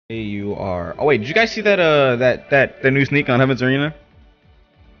AUR. Oh wait, did you guys see that the new sneak on Heaven's Arena?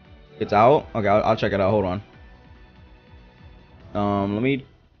 It's out? Okay, I'll check it out. Hold on. Let me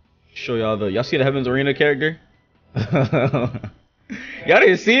show y'all see the Heaven's Arena character? Y'all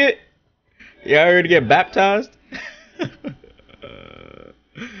didn't see it? Y'all ready to get baptized?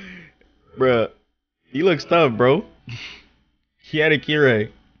 Bruh, he looks tough, bro. He had a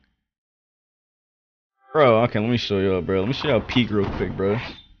Kirei. Bro, okay, let me show y'all, bro. Let me show y'all peek real quick, bro.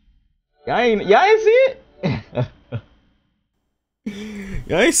 Y'all ain't see it?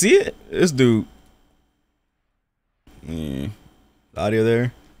 Y'all ain't see it? This dude. Audio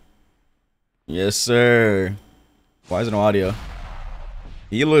there? Yes, sir. Why is it no audio?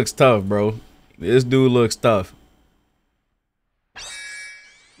 He looks tough, bro. This dude looks tough.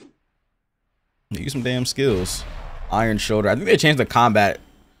 Use some damn skills. Iron shoulder. I think they changed the combat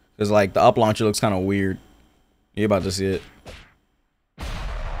because like the up launcher looks kind of weird. You're about to see it.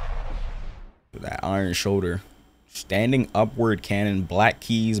 That iron shoulder. Standing upward cannon. Black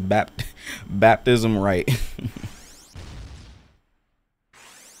keys. Baptism right.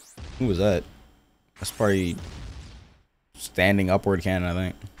 Who was that? That's probably standing upward cannon, I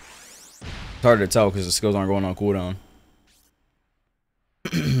think. It's hard to tell because the skills aren't going on cooldown.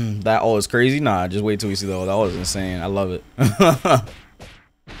 That all is crazy? Nah, just wait till we see the all. That all is insane. I love it.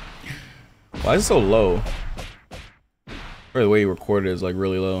 Why is it so low? Or the way you record it is like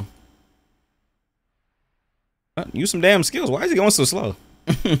really low. Use some damn skills. Why is it going so slow?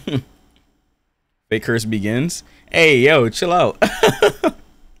 Fake curse begins. Hey, yo, chill out.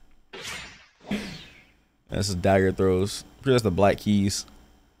 That's his dagger throws. Pretty that's the black keys.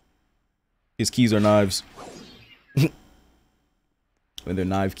 His keys are knives. When they're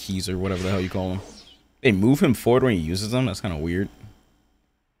knife keys or whatever the hell you call them. They move him forward when he uses them. That's kind of weird.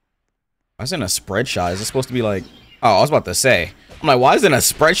 Why is it in a spread shot? Is it supposed to be like... Oh, I was about to say. I'm like, why is it in a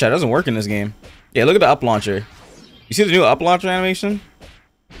spread shot? It doesn't work in this game. Yeah, look at the up launcher. You see the new up launcher animation?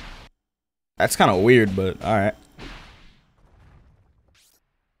 That's kind of weird, but alright.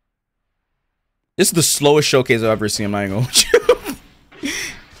 This is the slowest showcase I've ever seen. I'm not even gonna you.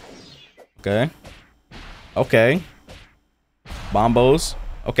 Okay. Okay. Bombos.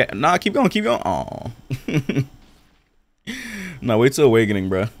 Okay. Nah, keep going, keep going. Oh. Nah, wait till awakening,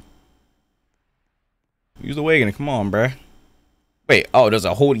 bruh. Use awakening. Come on, bruh. Wait. Oh, there's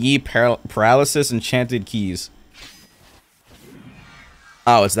a hold E paralysis enchanted keys.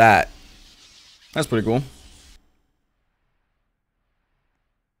 Oh, it's that. That's pretty cool.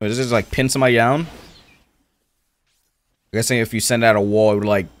 Wait, does this just like pin somebody down? I guess if you send out a wall, it would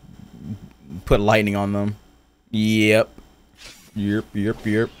like put lightning on them. Yep. Yep.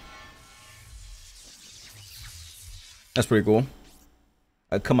 That's pretty cool.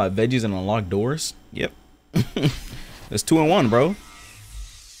 I cut my veggies and unlock doors. Yep. That's 2 in 1, bro.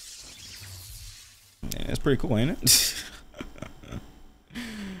 Yeah, that's pretty cool, ain't it?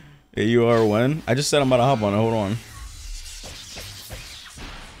 Yeah, you are when? I just said I'm about to hop on it. Hold on.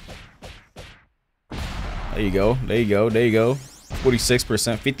 There you go. There you go. There you go.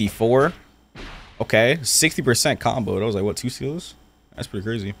 46%, 54. Okay, 60% combo. That was like what, 2 skills? That's pretty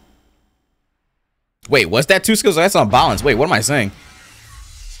crazy. Wait, what's that 2 skills? That's on balance. Wait, what am I saying?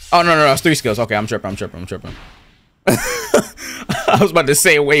 Oh no, it's 3 skills. Okay, I'm tripping. I was about to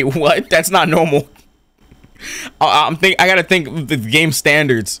say, wait, what? That's not normal. I gotta think of the game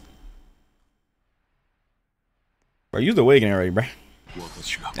standards. Bro, use the awakening already, bro.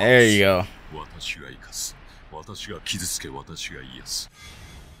 There you go. Which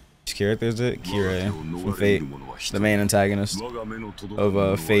character is it? Kirei from Fate, the main antagonist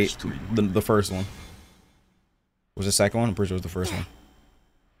of Fate, the first one. Was the second one? I'm pretty sure it was the first one.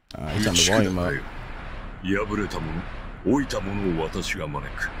 He turned the volume up.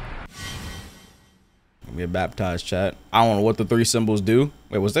 We have baptized chat. I don't know what the 3 symbols do.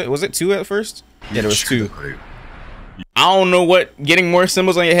 Wait, was it 2 at first? Yeah, there was 2. I don't know what getting more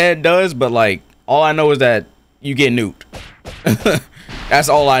symbols on your head does, but like all I know is that you get nuked. That's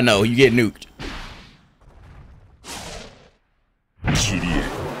all I know. You get nuked.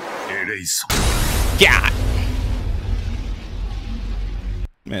 God.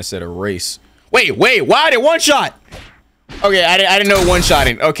 Man said erase. Wait, why did one shot? Okay, I didn't know one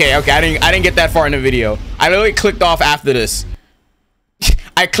shotting. Okay, I didn't get that far in the video. I literally clicked off after this.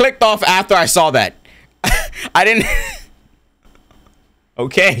 I clicked off after I saw that. I didn't.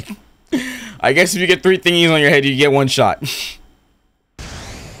 Okay. I guess if you get 3 thingies on your head, you get 1 shot.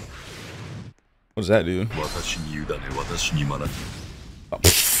 What does that do?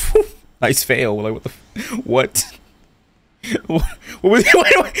 Oh, nice fail. Like what the? What? What was he?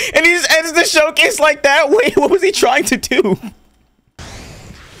 Wait, and he just ends the showcase like that. Wait, what was he trying to do?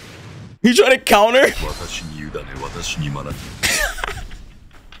 He tried to counter.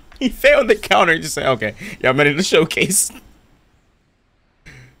 He failed the counter. He just said, okay, yeah, I'm ready to showcase.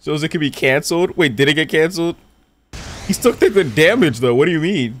 Shows it could be canceled. Wait, did it get canceled? He still took the damage though. What do you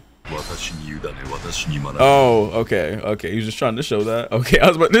mean? Oh, okay, okay. He was just trying to show that. Okay, I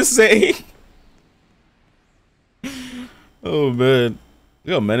was about to say. Oh man,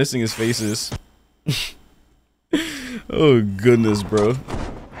 look how menacing his face is. Oh goodness, bro.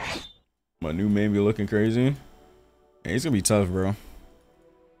 My new man be looking crazy. Yeah, he's gonna be tough, bro.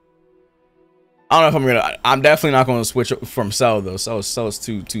 I don't know if I'm gonna. I'm definitely not gonna switch from Cell though. Cell's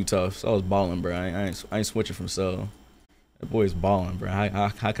too tough. Cell's balling, bro. I ain't switching from Cell. That boy's balling, bro. How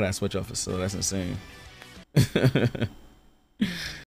can I switch off of Cell? That's insane.